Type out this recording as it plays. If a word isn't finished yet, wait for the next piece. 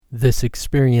This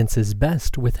experience is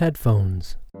best with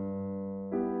headphones.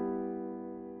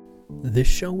 This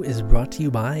show is brought to you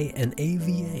by an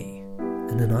AVA,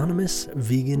 an anonymous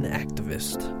vegan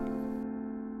activist.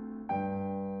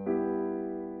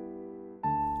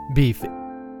 Beef.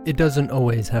 It doesn't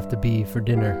always have to be for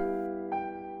dinner.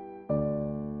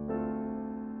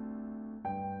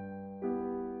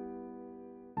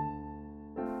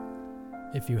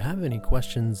 If you have any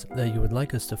questions that you would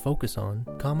like us to focus on,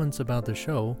 comments about the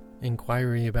show,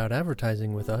 inquiry about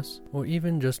advertising with us, or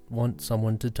even just want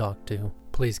someone to talk to,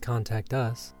 please contact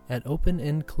us at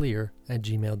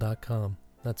openandclear@gmail.com.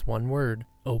 That's one word,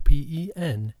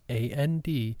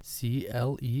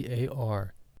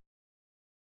 OPENANDCLEAR.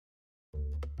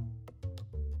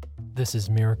 This is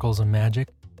Miracles of Magic.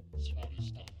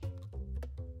 Swadhishthana.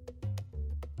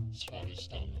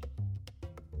 Swadhishthana.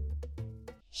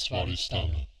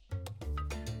 Swadhishthana.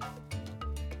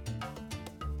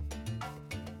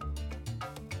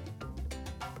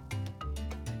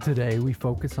 Today we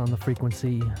focus on the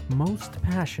frequency most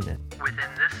passionate within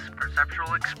this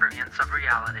perceptual experience of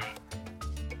reality.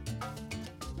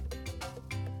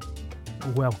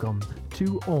 Welcome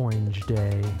to Orange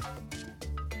Day.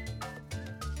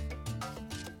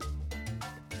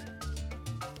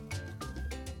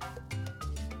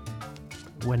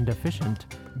 When deficient,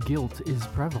 guilt is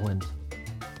prevalent.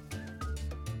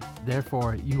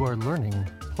 Therefore, you are learning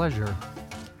pleasure.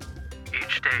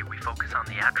 Each day we focus on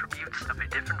the attributes of a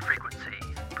different frequency,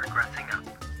 progressing up,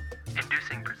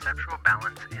 inducing perceptual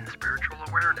balance in spiritual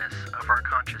awareness of our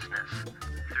consciousness.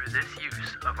 Through this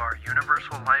use of our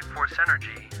universal life force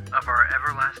energy of our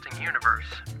everlasting universe,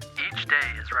 each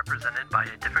day is represented by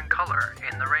a different color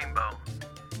in the rainbow.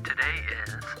 Today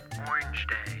is Orange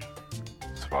Day.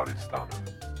 Swadhishthana.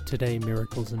 Today,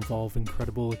 miracles involve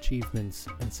incredible achievements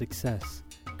and success,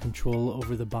 control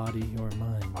over the body or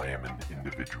mind. I am an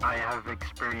individual. I have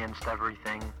experienced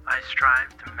everything. I strive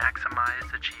to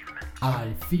maximize achievement.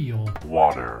 I feel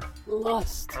Water.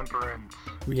 lust, Temperance.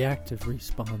 reactive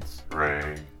response,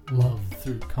 Ray. love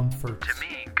through comfort. To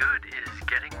me, good is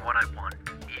getting what I want.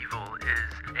 Evil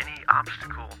is any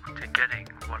obstacle to getting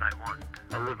what I want.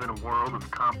 I live in a world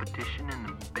of competition and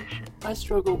ambition. I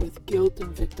struggle with guilt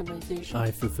and victimization.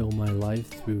 I fulfill my life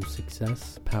through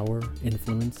success, power,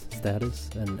 influence, status,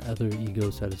 and other ego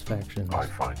satisfactions. I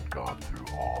find God through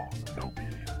awe and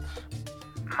obedience.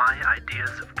 My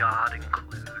ideas of God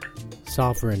include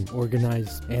Sovereign,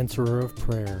 organized, answerer of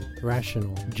prayer,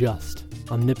 rational, just,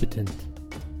 omnipotent.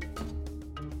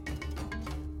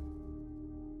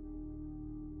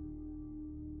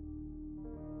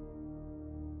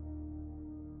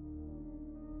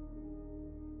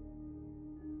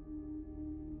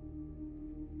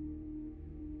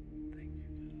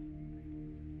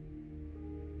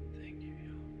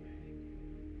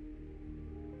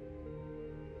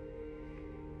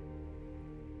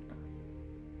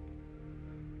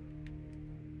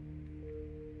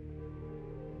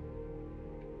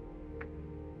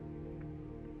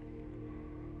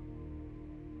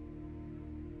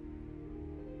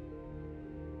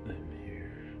 I'm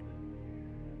here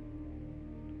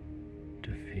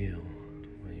to feel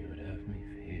what you would have me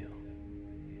feel.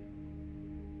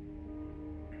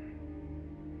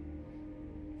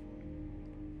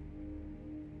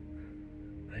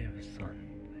 I have a son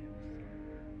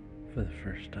for the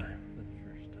first time.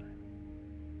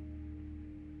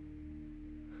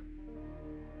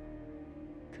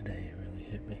 Today it really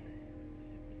hit me.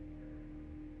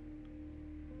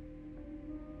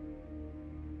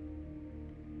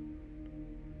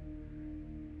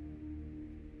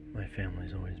 My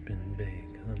family's always been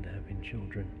big on having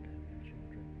children.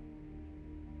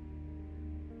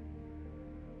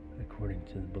 According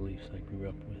to the beliefs I grew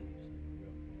up with,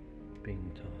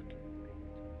 being taught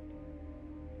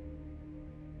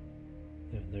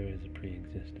that there is a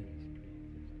pre-existence.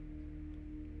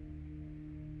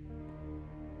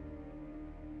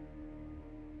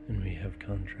 And we have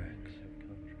contracts,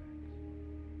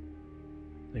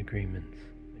 agreements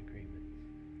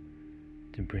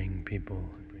to bring people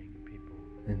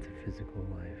into physical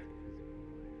life,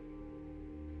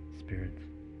 spirits.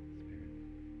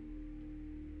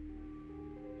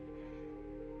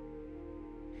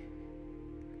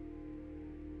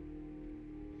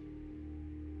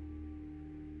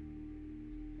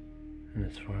 And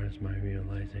as far as my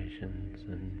realizations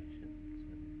and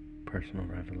personal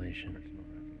revelation,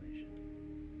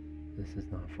 this is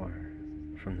not far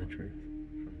from the truth.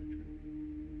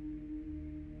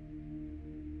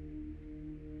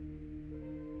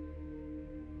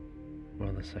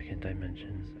 While the second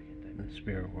dimension, the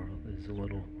spirit world, is a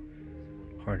little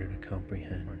harder to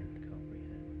comprehend.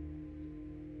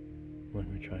 when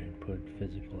we try and put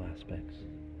physical aspects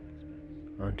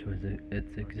onto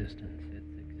its existence.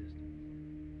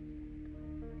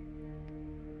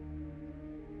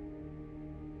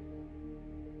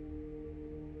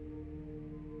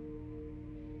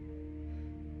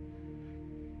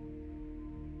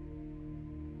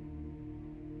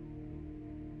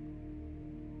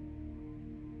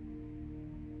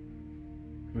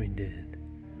 We did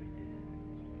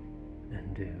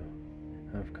and do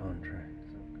have contracts.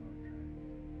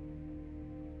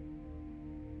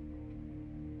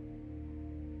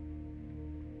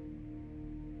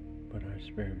 But our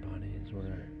spirit bodies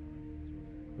were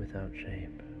without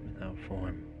shape, without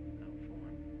form,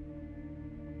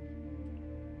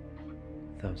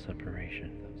 without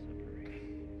separation,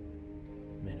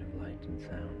 made of light and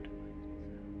sound.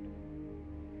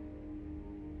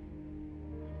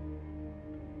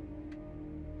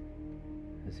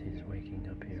 As he's waking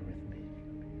up here with me,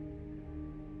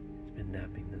 he's been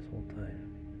napping this whole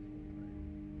time.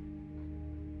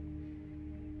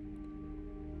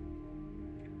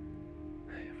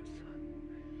 I have a son.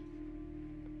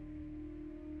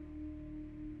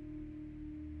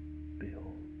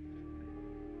 Behold,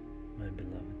 my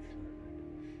beloved son,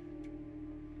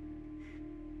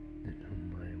 in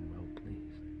whom I am well pleased.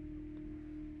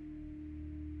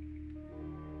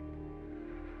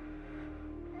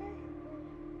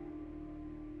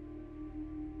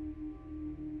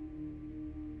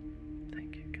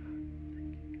 Thank you, God.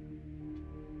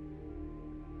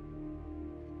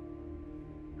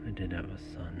 I did have a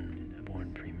son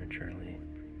born prematurely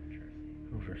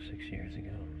over 6 years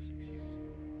ago.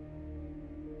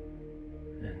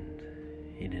 And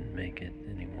he didn't make it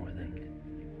any more than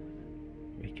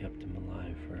we kept him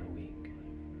alive for a week.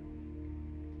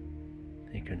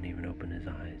 He couldn't even open his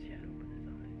eyes yet.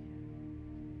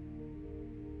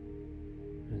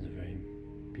 It was a very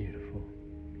beautiful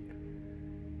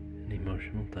and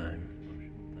emotional time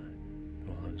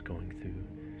while I was going through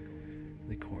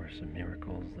the Course of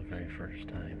Miracles the very first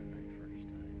time.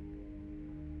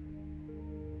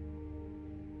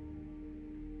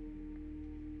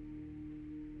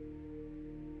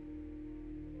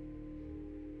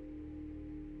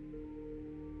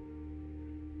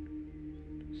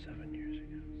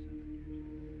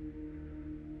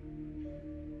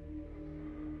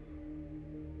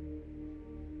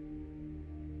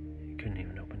 He couldn't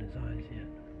even open his eyes yet.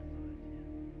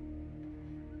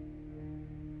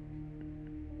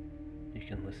 You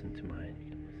can listen to my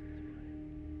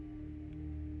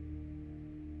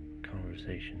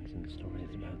conversations and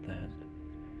stories about that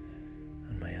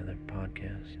on my other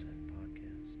podcast.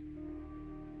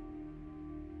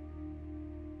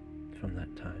 From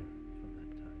that time,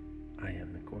 I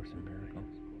am the Course in Miracles.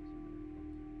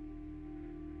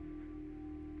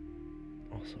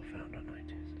 Also found on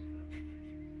iTunes.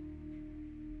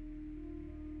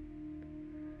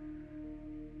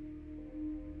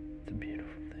 It's a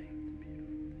beautiful thing.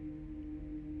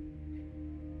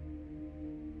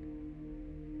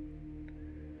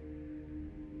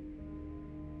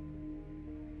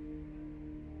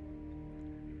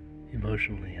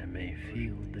 Emotionally, I may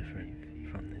feel different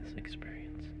from this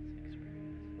experience.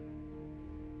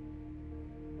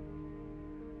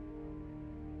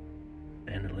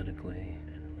 Analytically,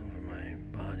 over my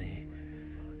body,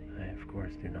 I of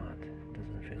course do not. It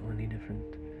doesn't feel any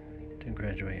different to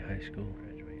graduate high school.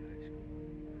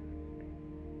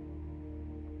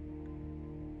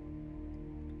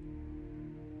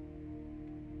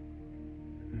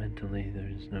 Mentally, there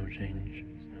is no change,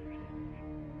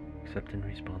 except in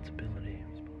responsibility.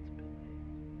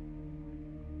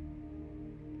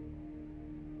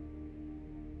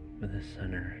 With this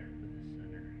center,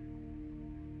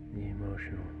 the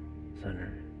emotional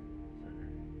center,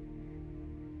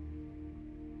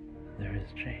 there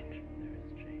is change.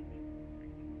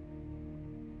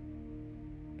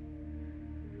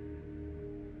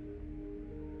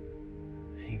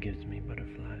 He gives me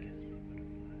butterflies.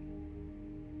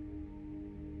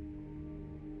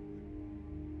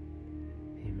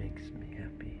 He makes me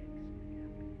happy.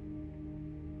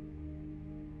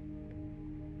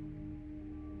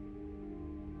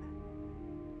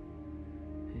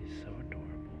 He's so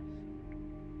adorable.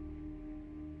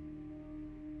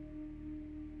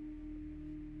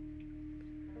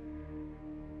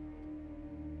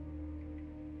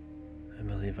 I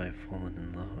believe I've fallen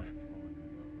in love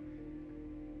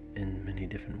in many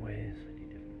different ways.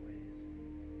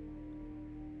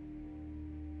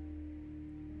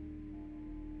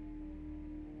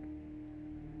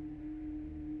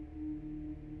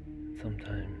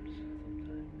 Sometimes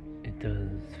it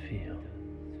does feel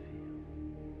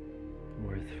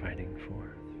worth fighting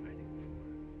for.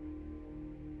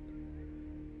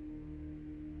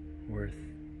 worth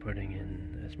putting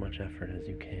in as much effort as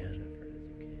you can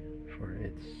for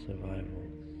its survival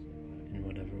in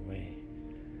whatever way.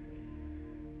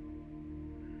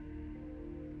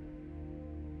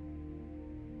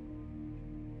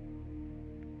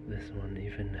 This one,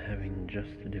 even having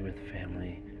just to do with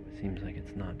family, seems like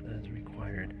it's not as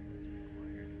required.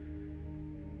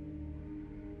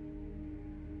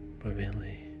 But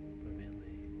really,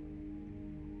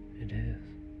 it is.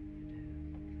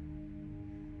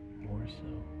 More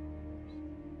so.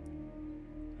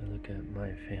 I look at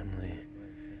my family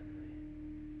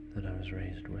that I was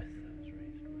raised with,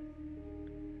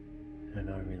 and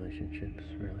our relationship's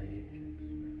really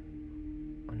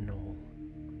a null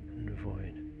and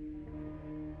void.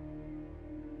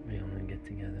 We only get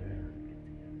together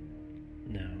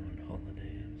now on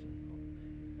holidays.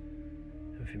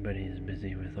 Everybody is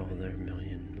busy with all their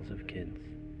millions of kids,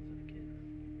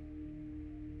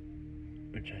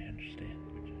 which I understand.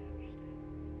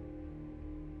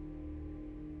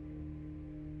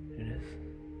 It is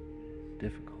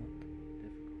difficult.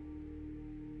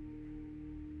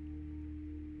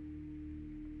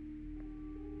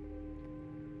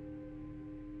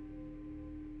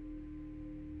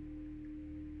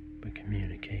 But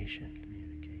communication,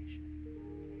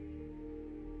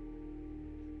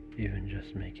 even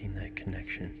just making that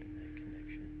connection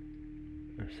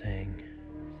of saying,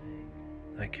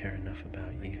 I care enough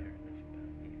about you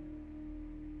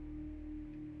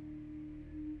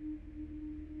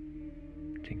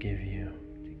to give you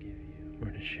or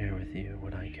to share with you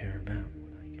what I care about.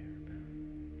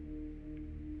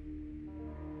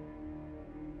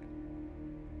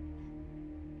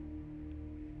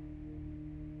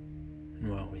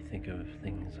 And while we think of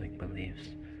things like beliefs,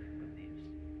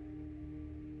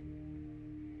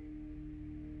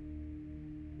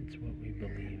 it's what we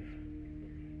believe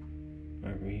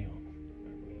are real,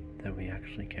 that we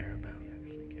actually care about.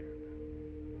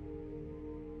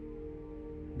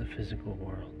 The physical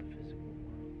world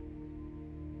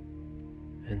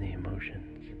and the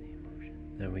emotions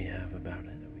that we have about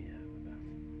it.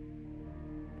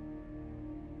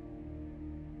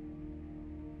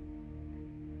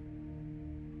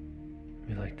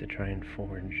 We like to try and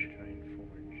forge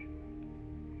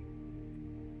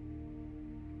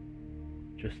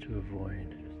just to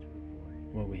avoid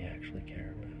what we actually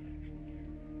care about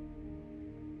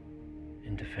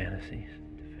into fantasies.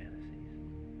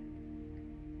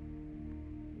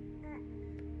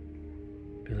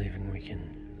 Believing we can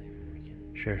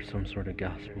share some sort of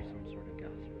gospel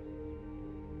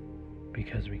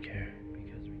because we care,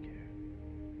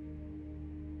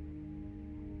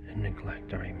 and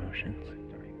neglect our emotions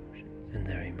and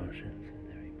their emotions.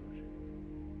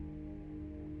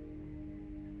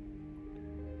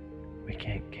 We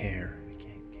can't care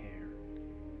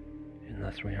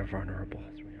unless we are vulnerable.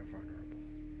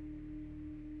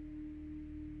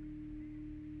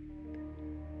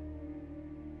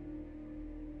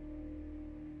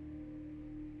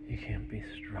 You can't be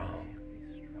strong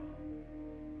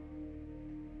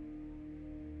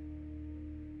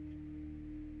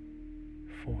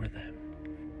for them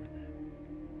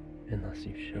unless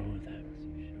you show them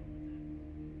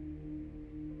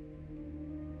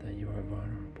that you are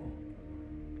vulnerable,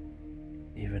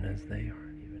 even as they are.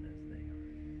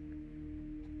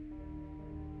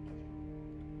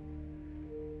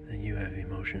 That you have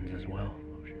emotions as well,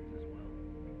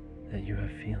 that you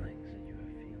have feelings,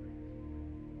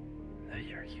 that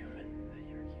you're human.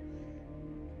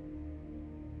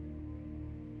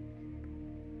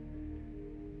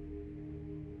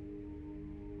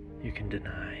 You can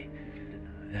deny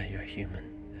that you're human.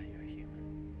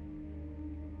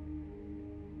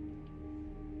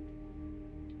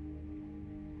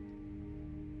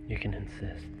 You can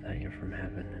insist that you're from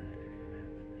heaven and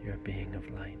you're a being of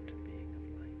light.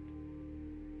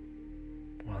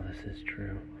 While this is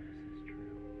true,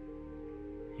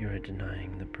 you are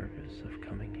denying the purpose of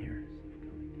coming here,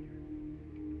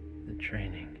 the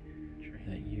training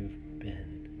that you've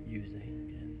been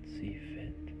using and see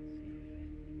fit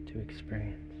to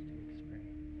experience.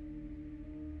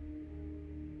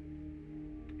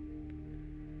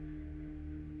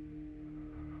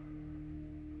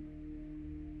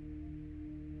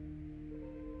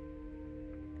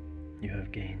 You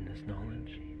have gained this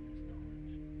knowledge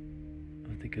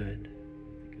of the good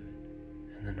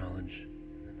and the knowledge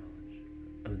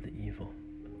of the evil.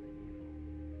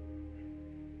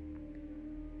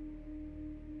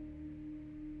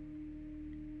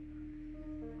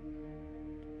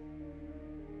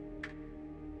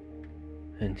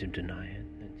 And to deny it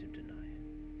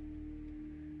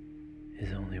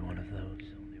is only one of those.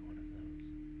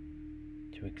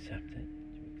 To accept it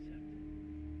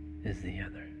is the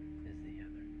other.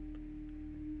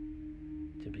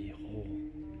 To be whole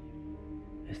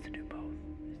is to do both.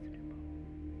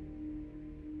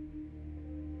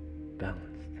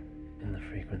 Balanced in the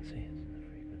frequencies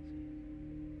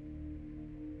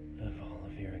of all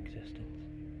of your existence.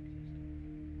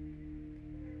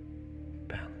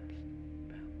 Balanced.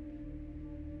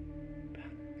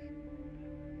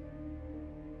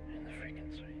 In the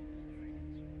frequency.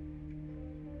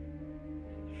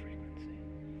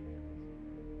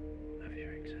 Of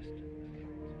your existence.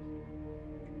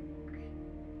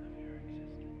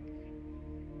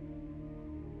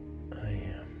 I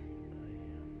am.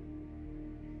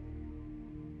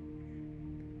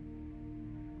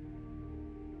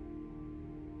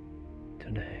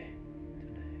 Today,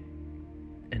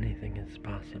 anything is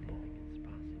possible.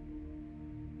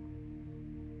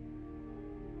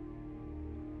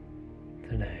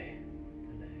 Today,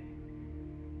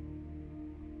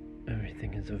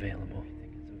 everything is available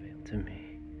to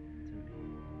me.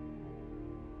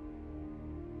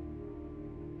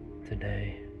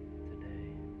 Today,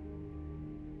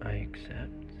 I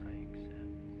accept.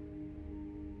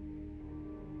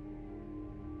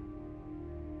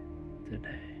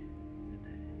 Today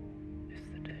is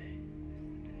the day.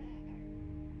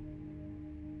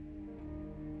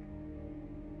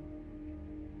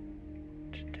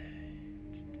 Today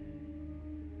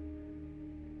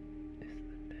is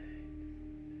the day.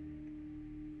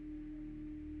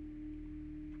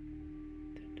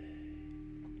 Today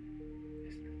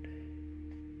is the day.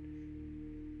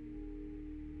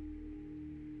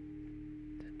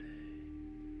 Today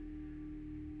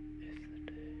is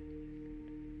the day.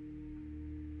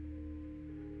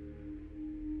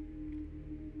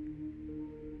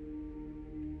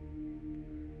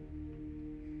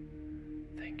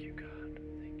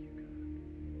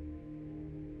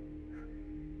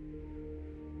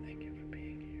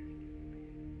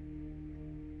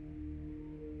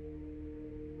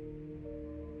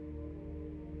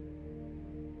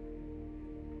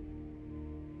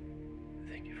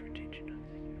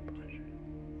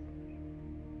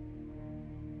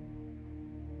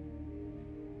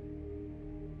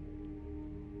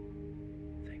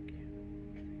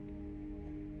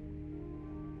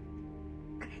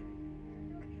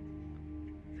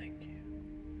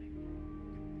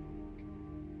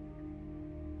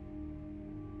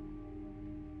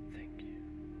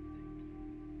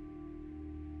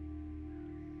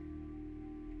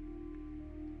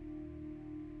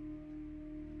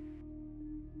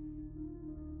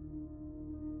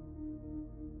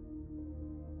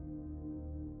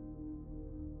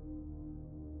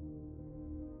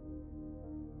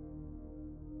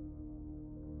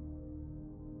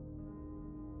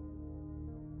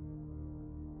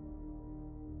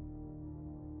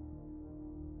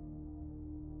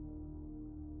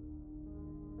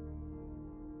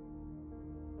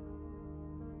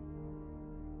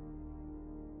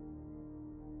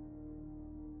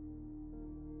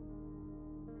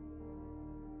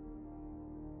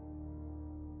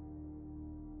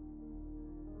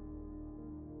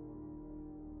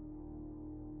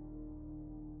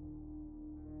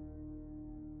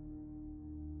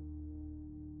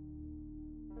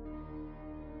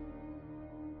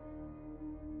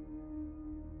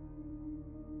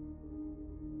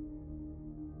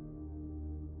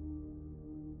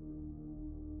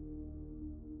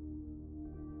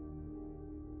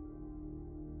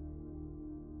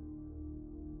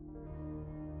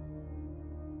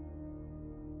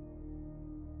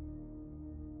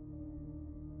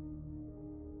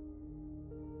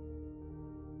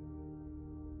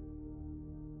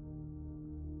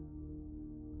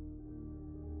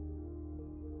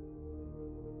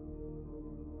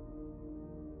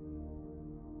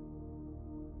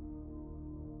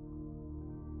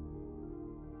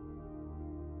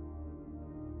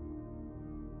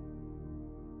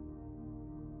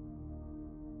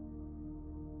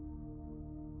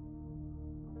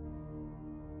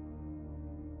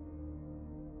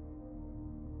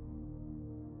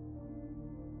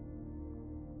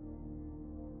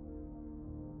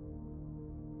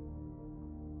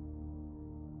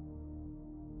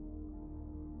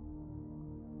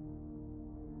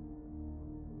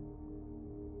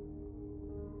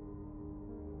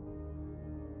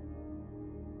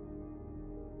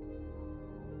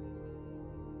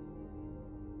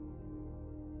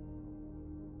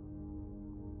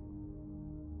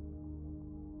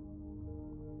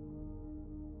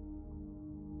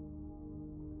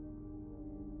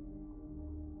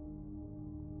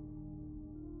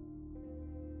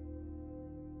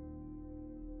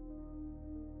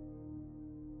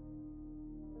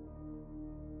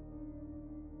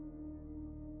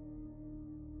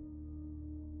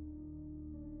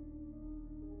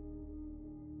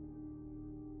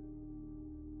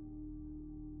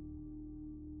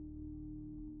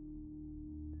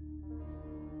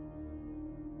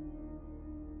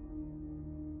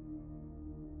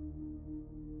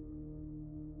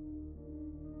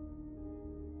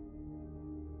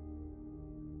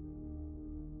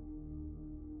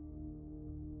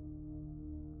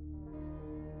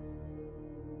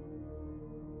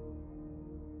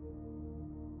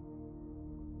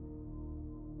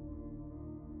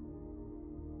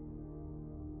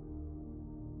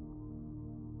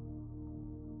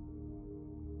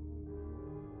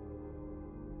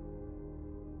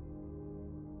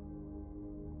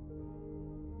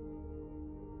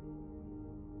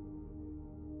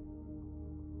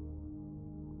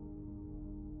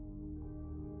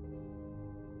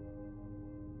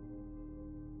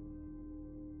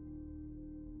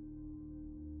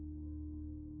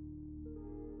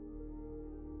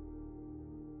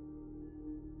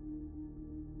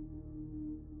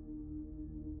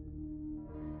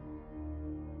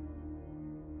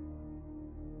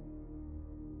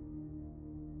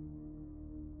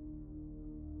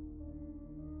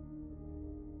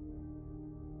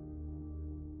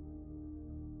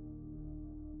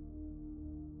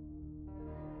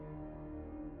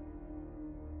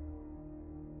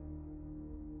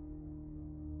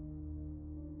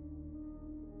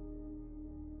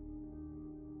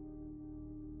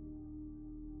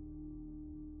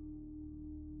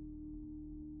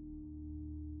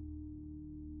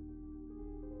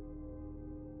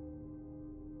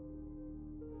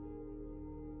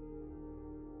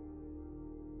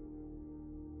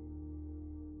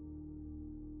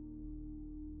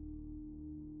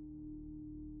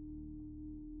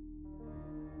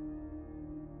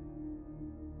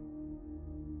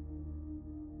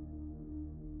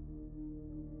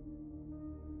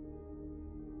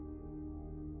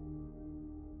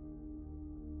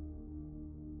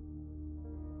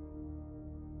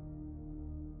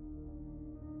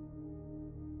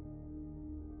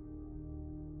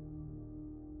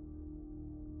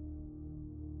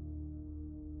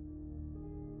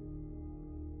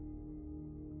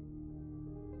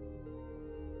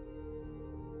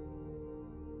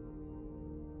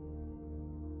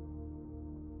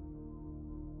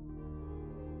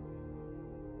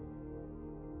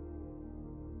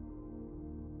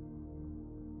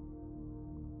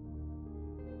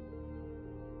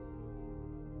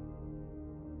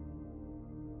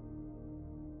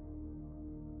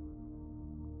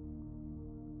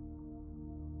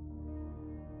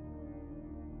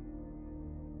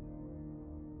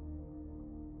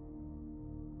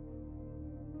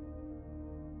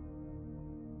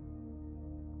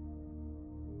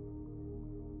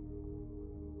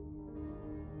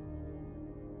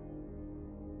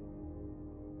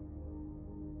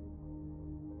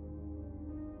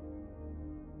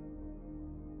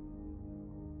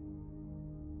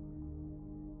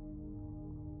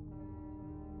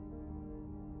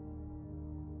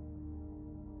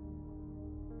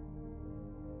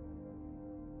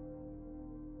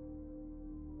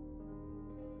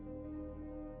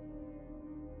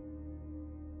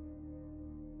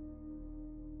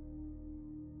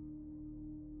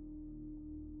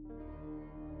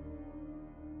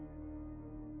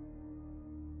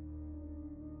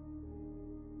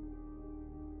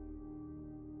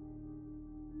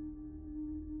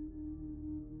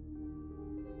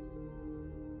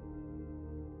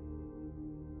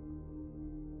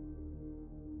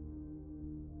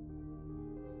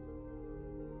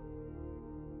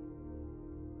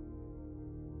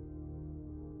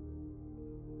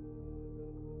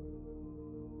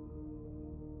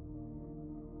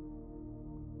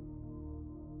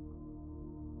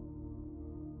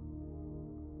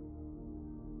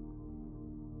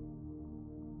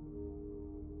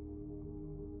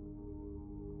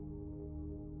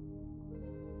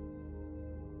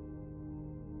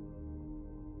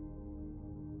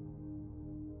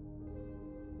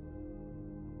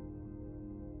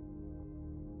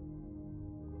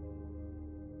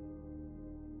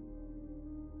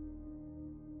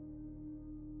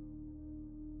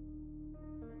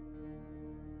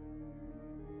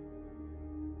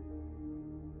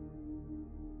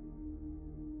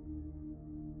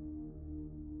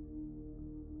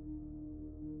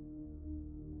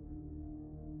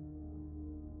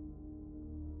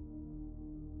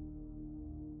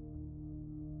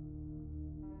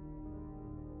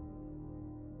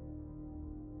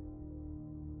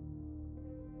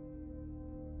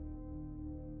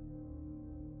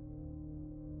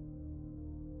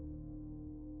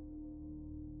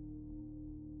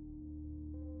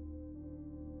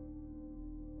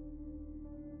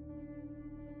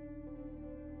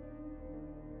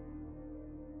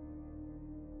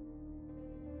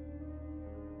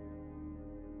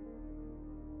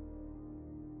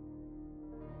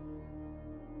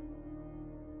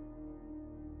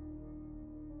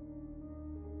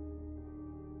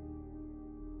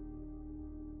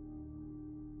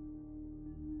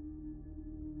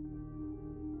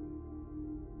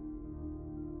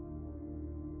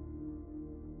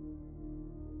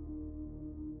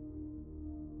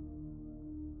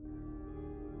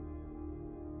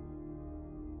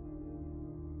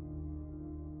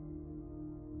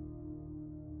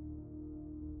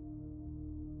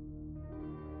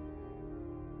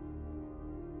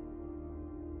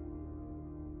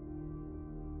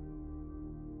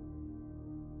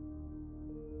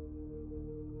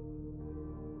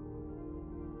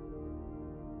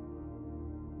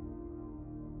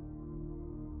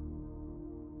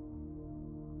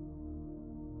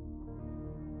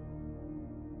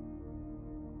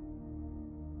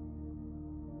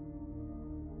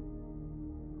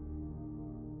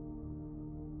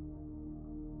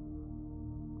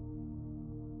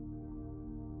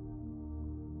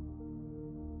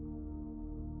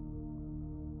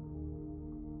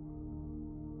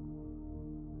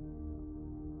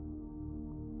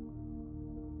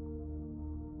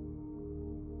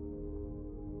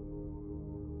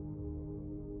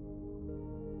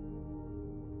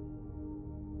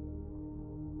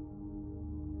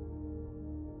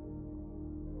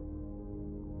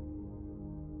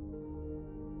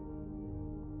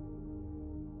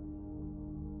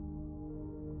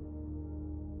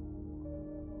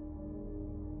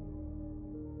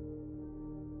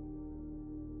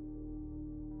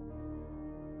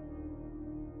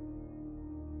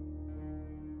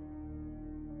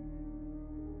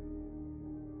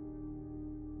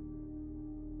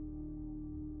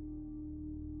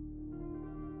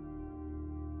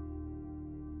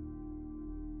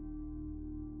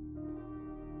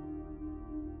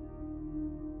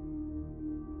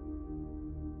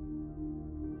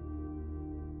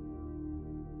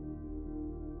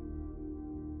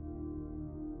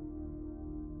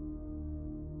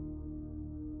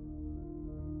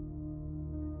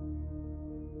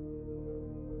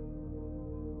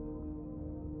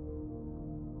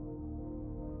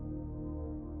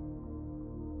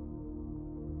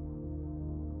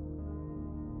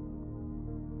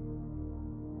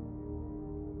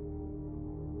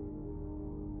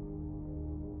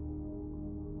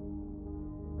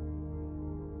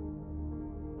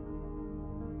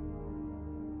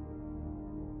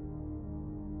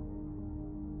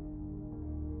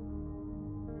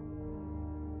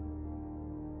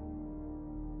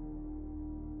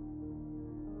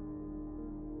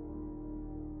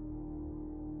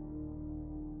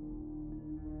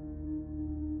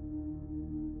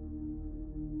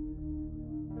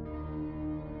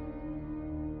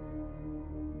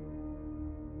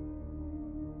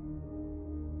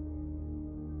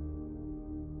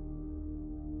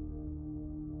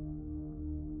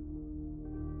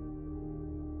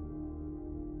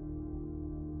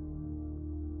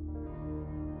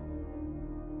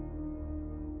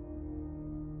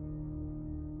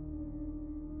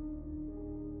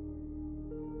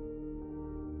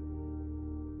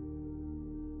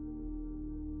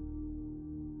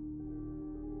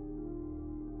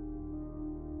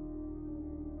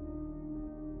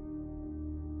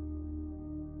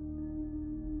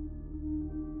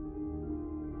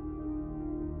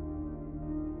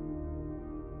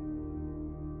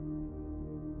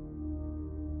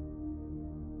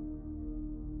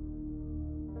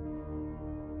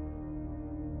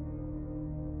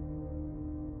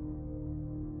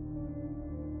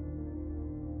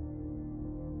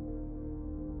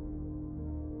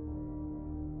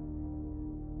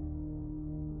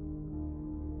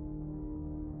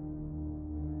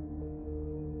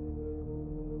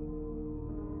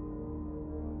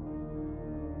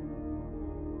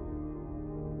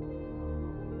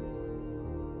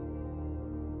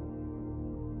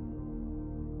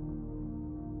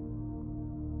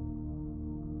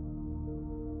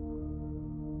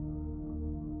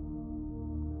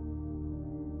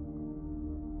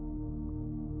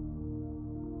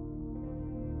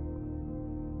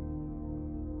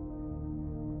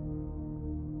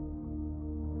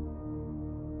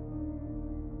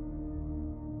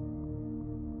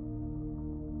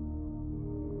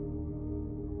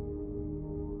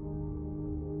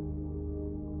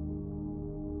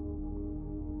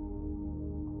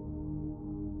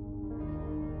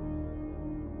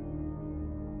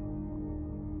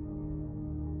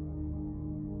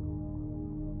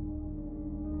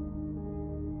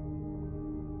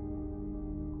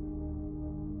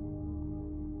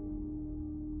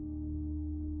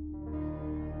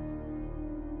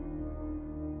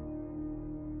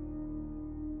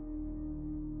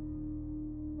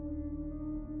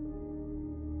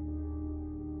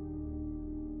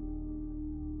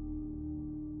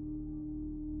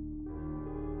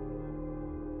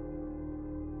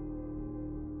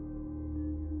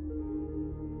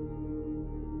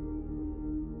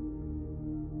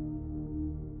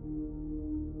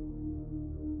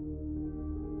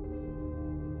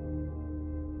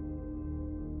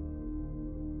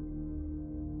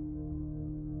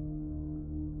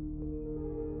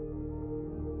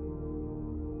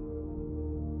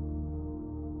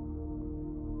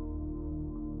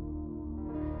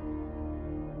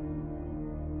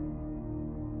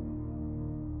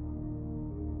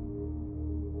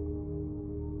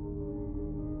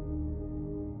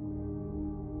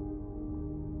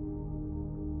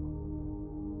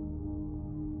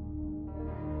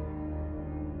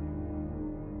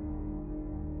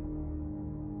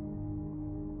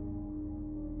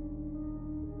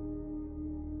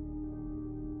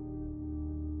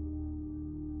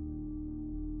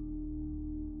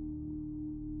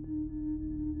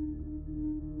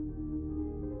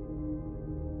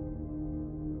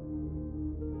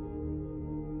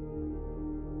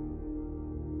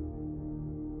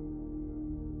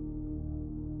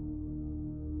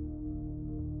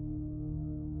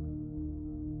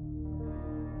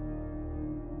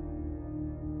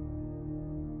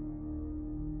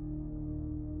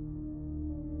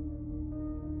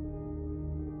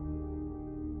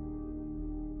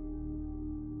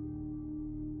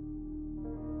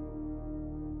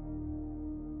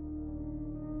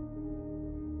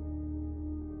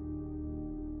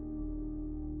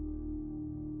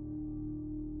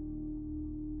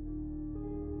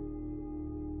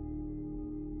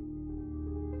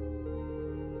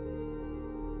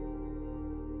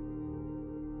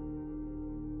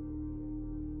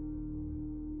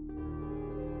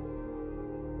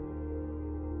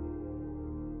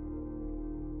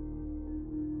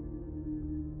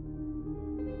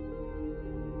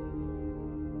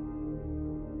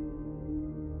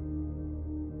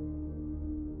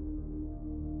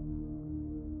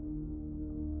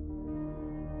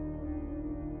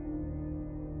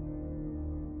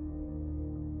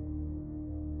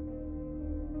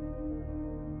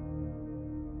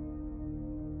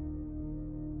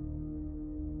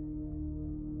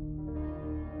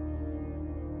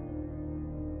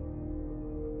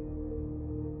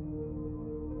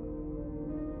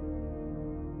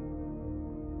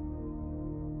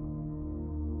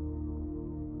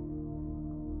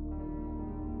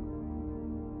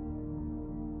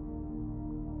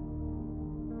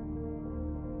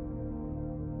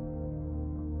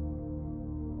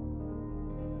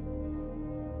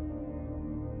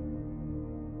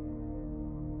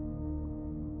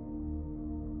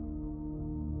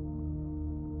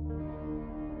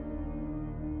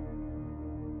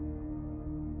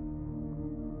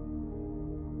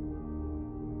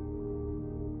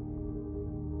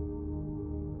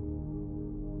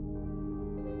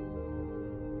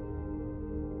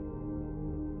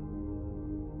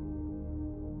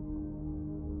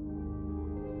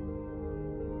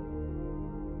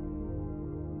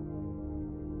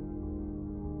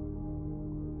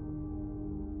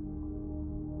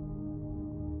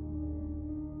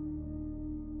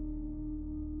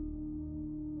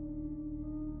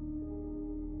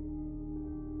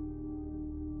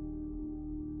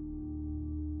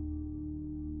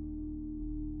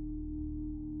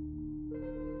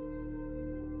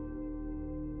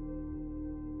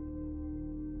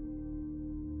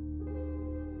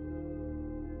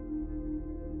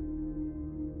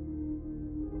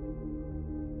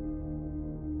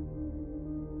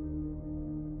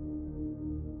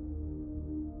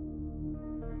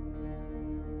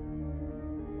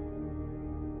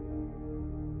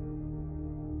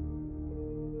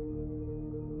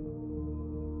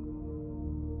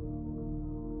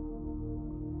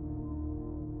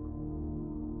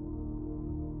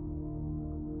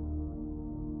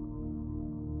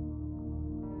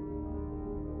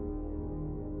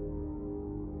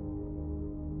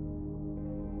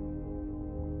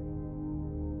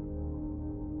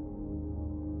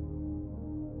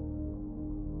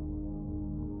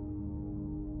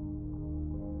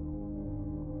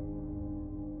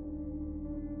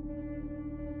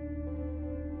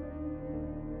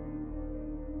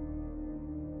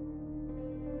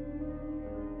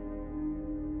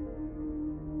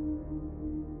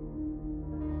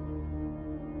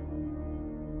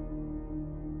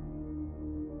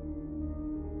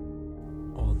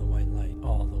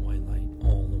 all the white light,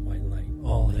 all the white light,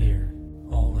 all here,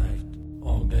 all left,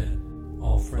 all good,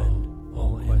 all friend,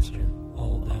 all question,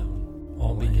 all down,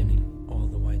 all beginning, all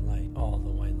the white light, all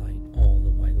the white light, all the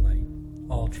white light,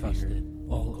 all trusted,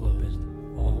 all closed,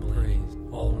 all praised,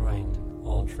 all right,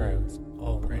 all true,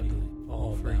 all pretty,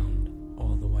 all found,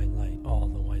 all the white light, all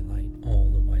the white light, all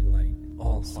the white light,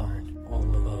 all soft, all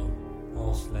above,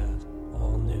 all flat,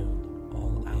 all new,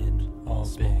 all in, all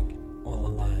big, all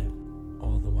alive,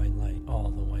 all the white light, all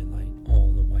the white light,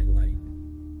 all the white light.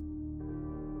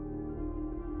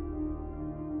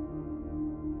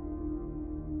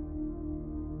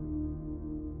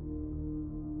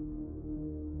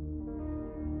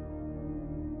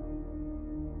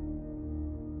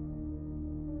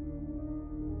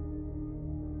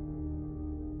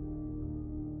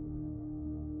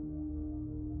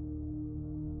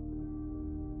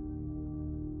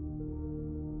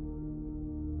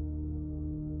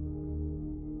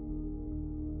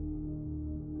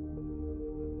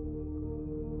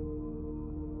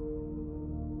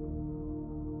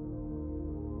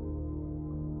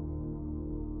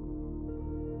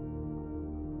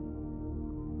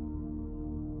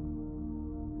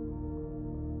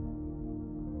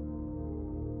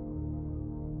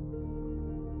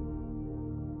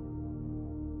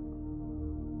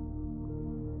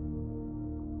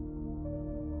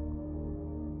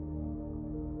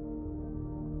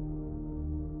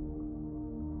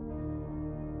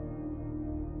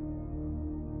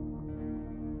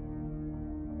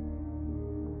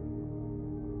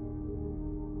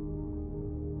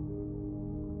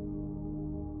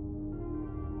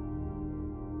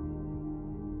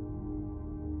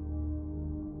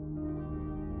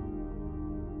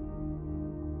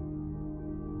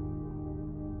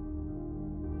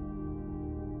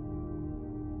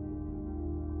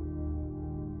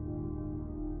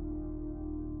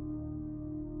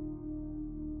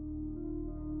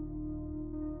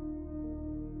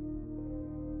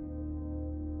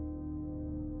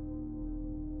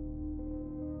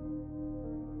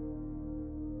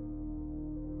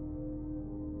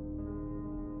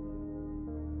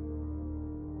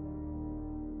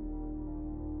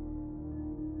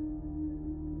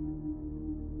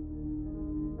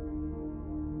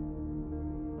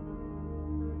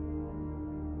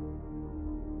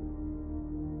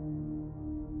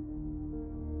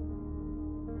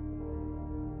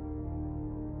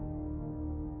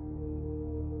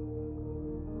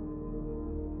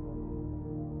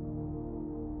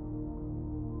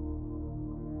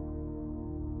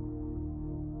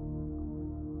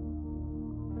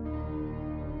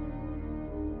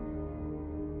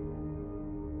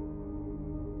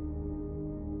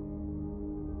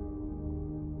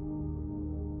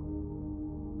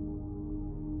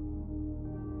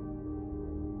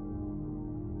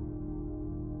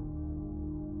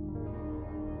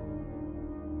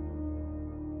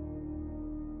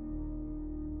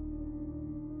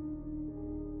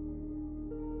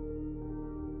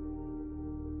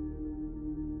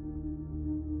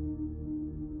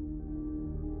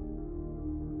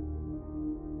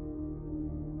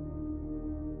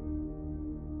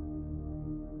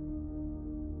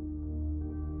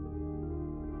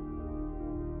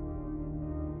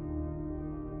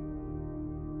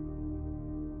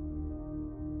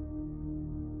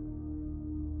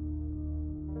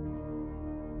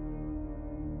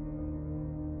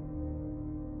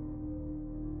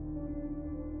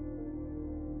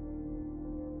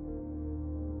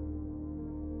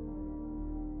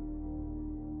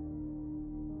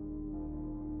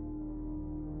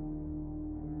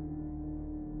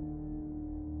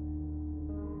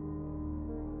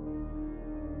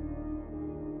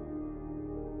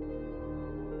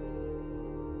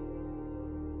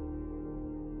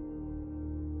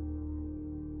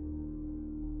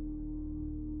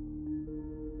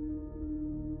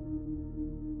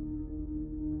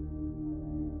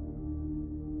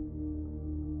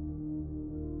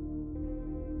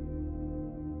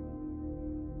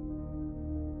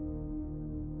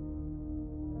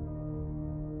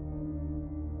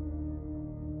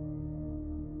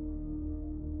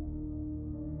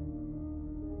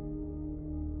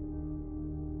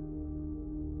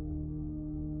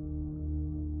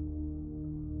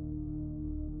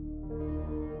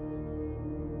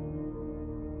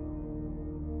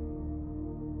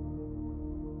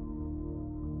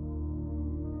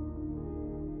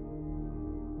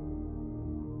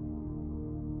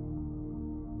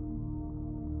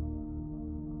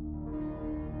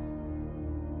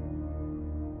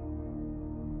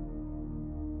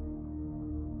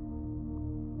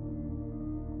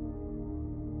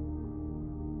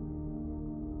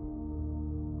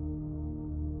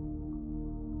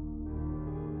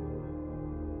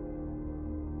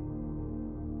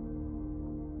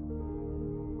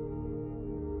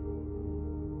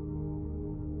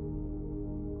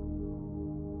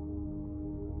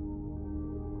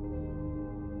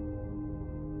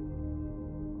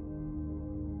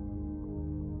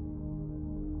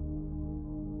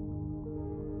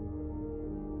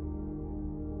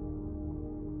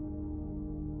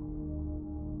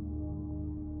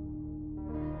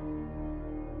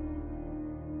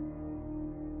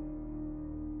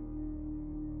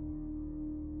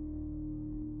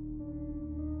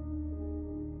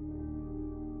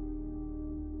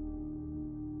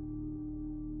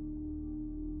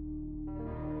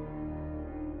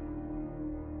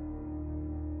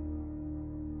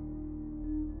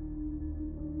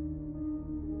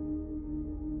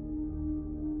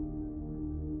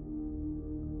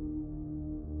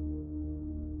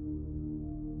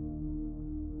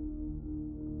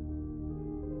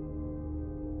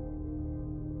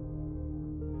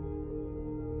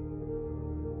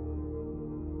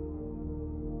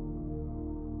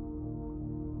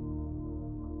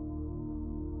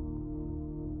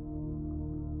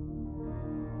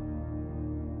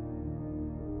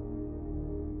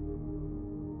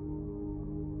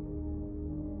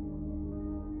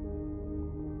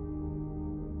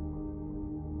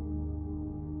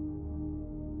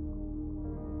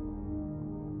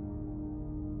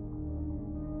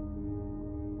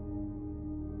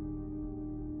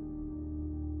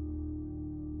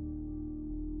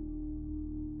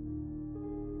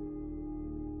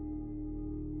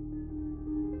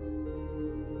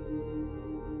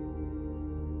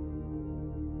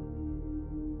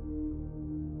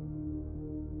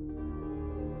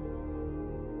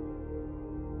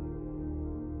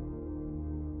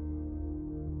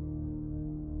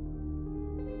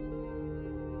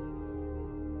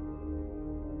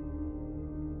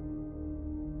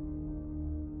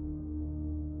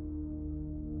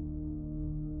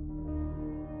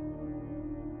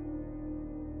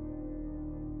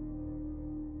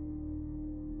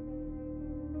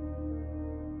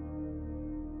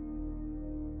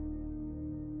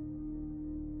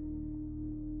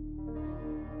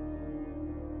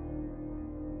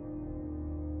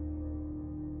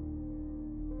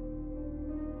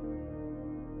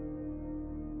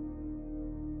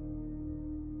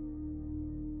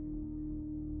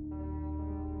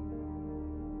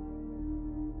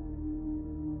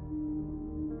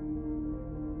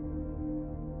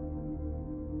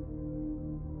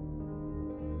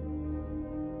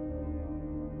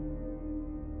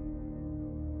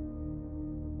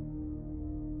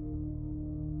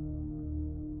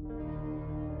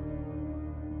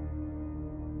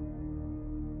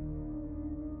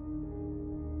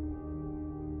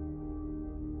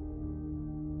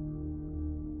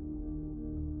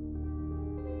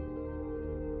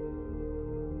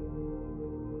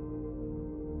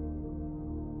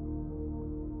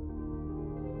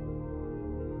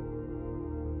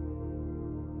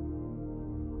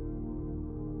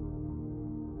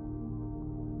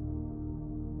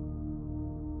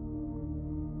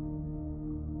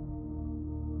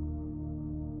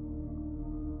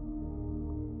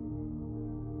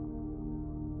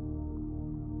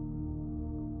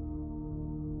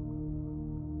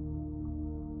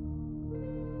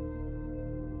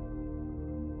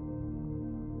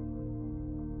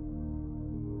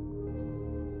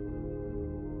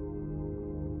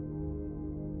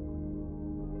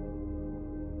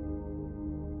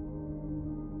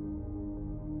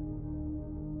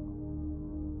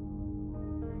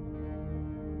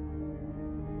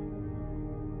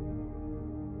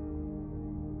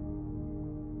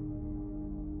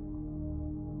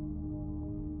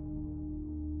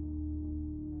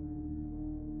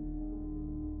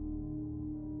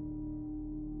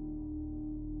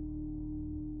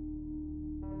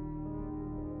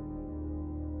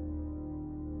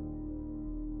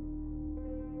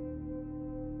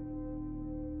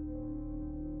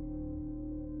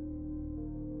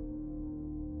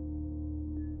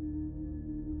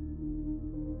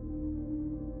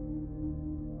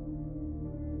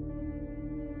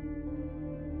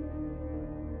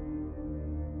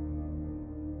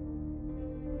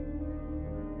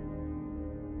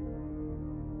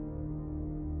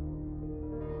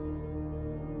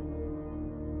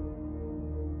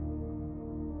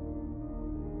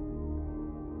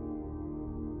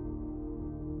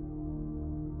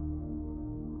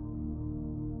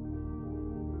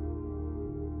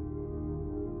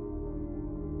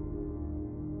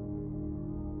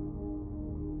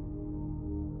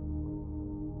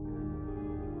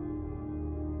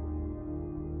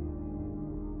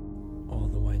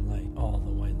 light, all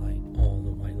the white light, all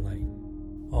the white light.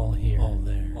 All here, all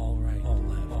there, all right, all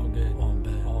left, all good, all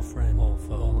bad, all friend, all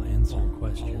foe, all answer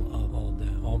question, all up, all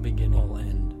down, all beginning, all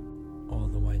end. All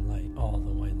the white light, all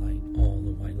the white light, all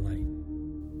the white light.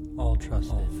 All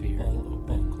trusted, all fear, all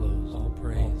open, all closed, all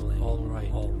praise, all blame, all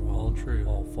right, all wrong, all true,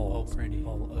 all false, all pretty,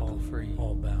 all ugly, all free,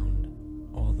 all bound.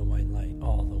 All the white light,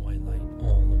 all the white light,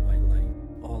 all the white light.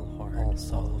 All hard, all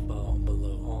soft, all above, all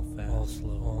below, all fast, all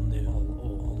slow, all new, all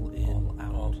old, all in, all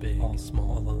out, all big, all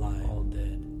small, all alive, all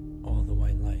dead. All the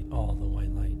white light, all the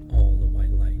white light, all the white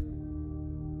light.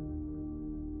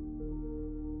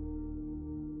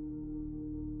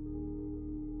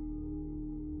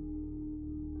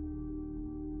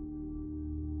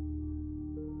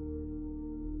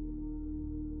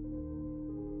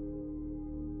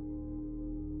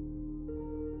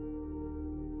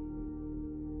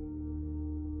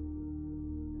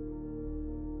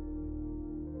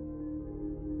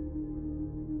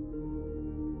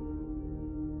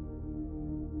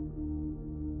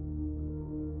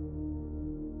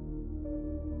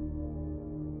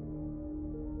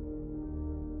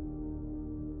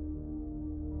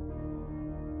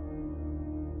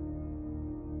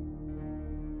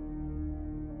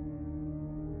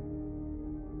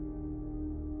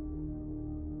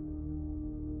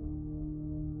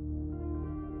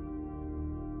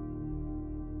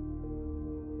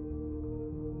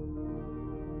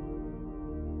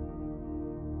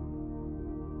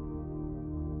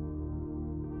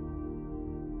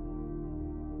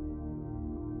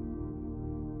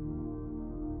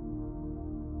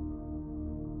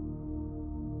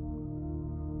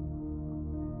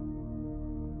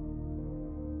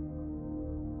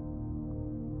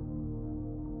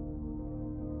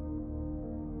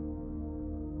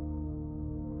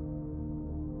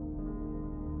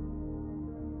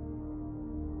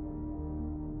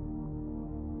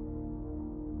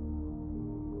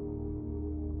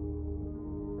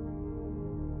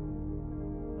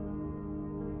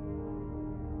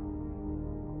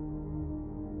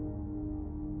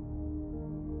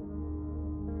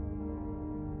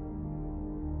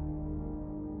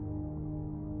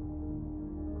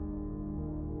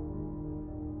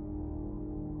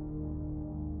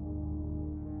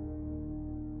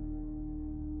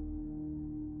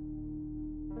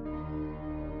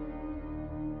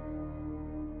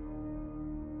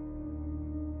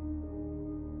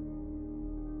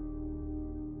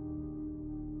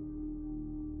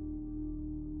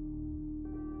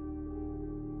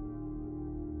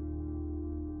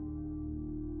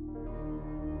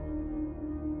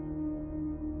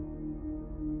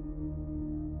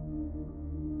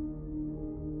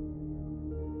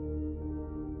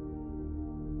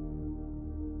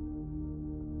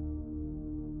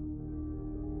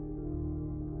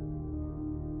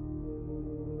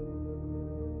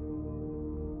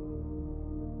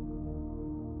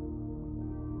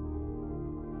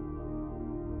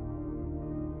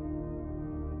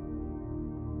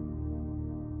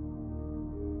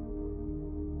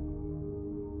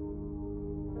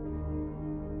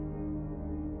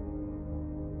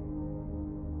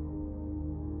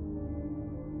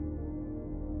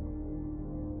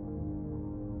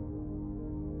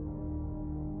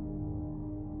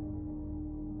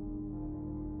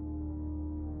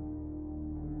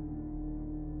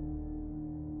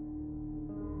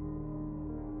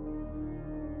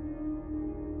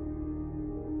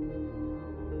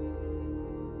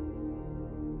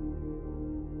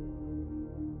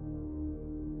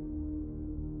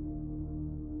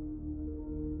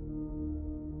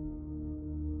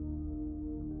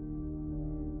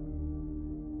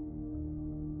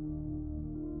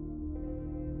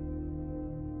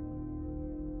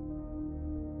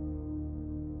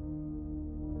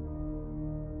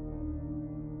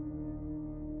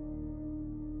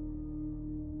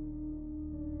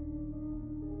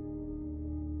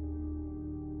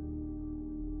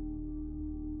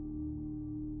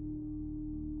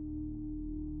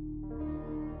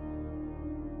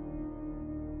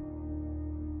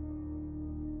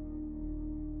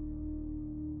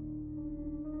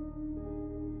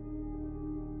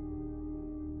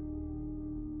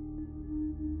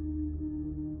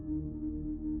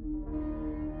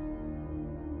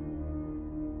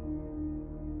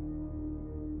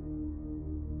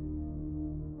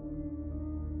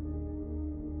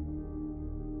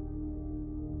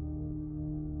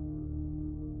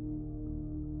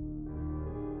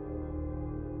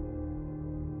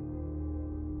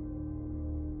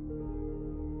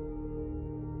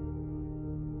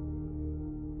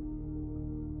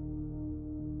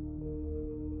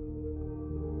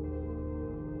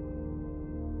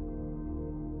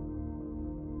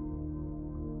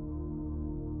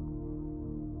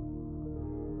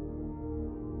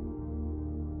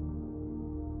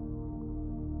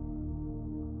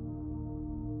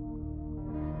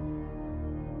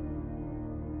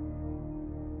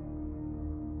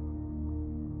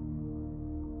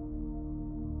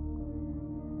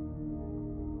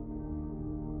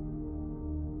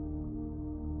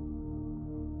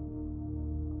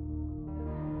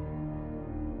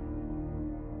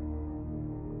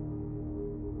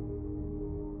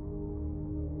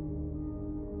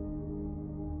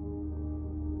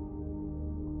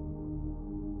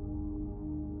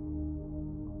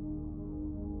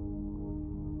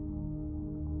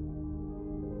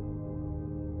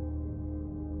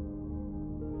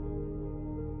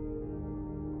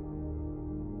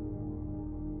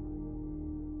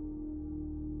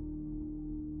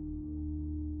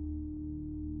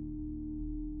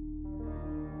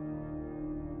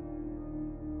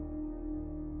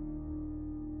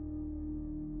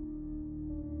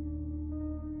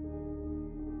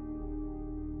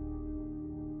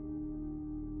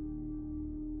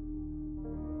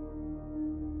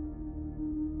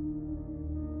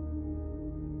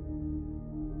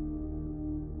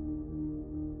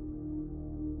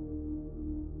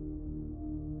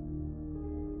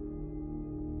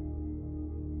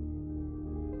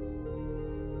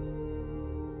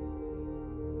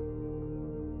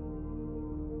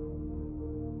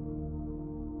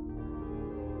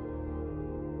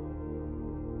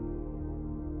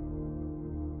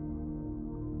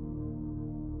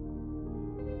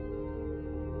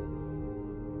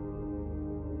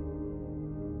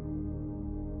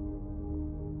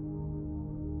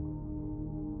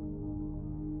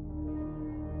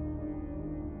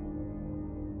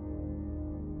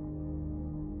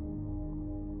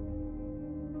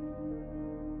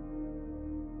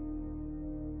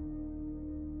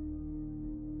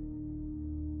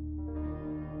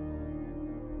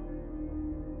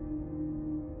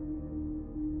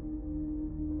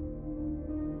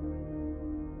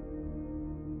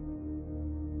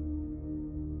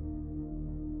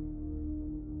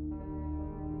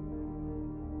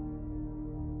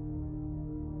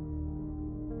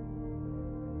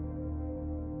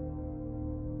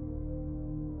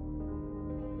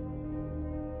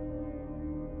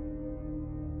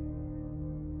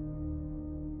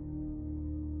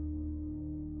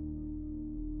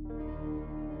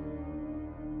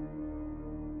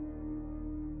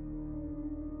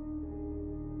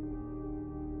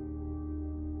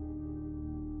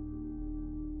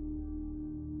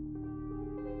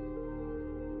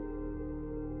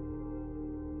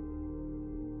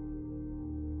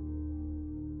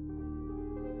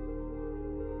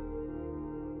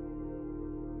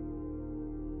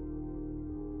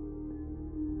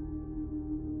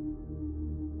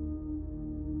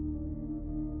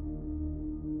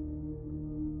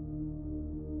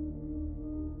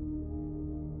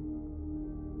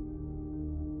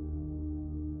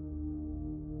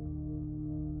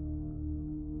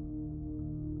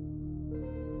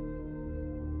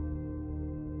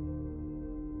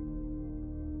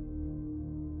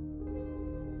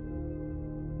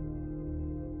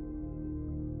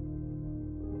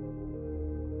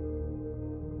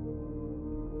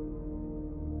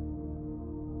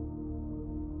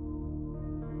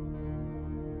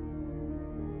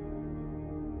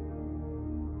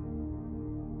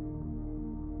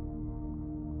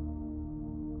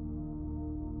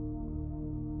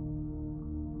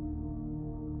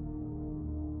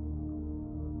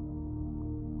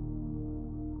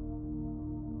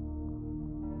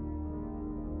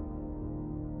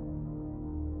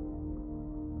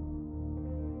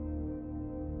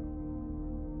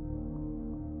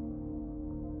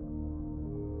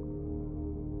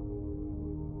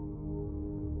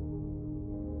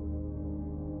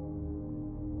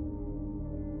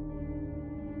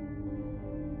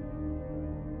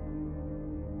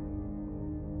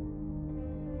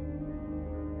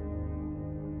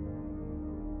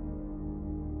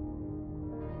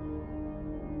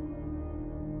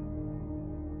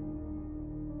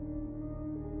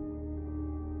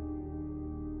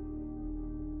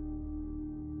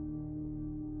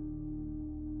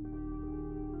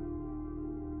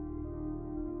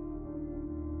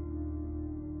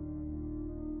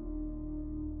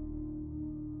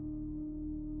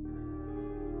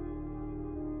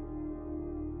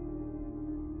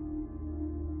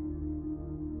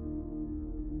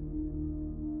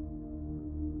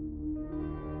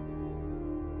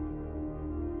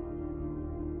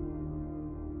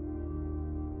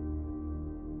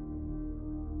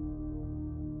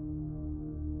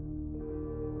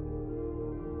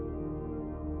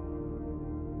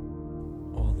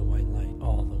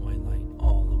 all the white light,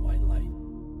 all the white light.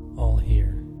 All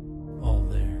here, all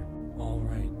there, all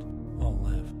right, all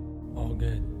left, all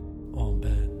good, all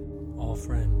bad, all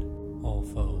friend, all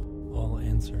foe, all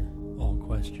answer, all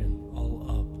question, all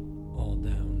up, all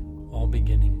down, all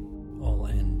beginning, all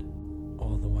end,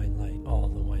 all the white light, all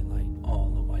the white light, all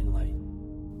the white light.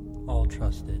 All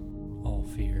trusted, all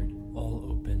feared, all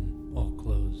open, all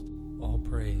closed, all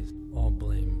praised, all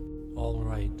blame, all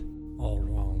right, all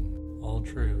wrong, all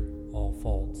true, all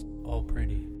false, all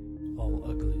pretty, all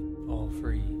ugly, all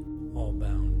free, all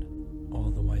bound, all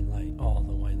the white light, all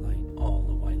the white light, all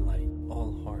the white light,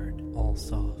 all hard, all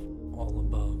soft, all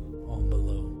above, all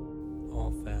below,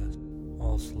 all fast,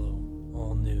 all slow,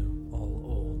 all new, all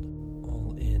old,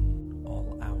 all in,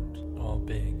 all out, all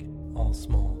big, all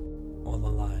small, all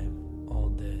alive, all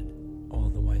dead, all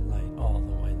the white light, all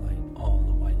the white light, all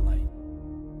the white light.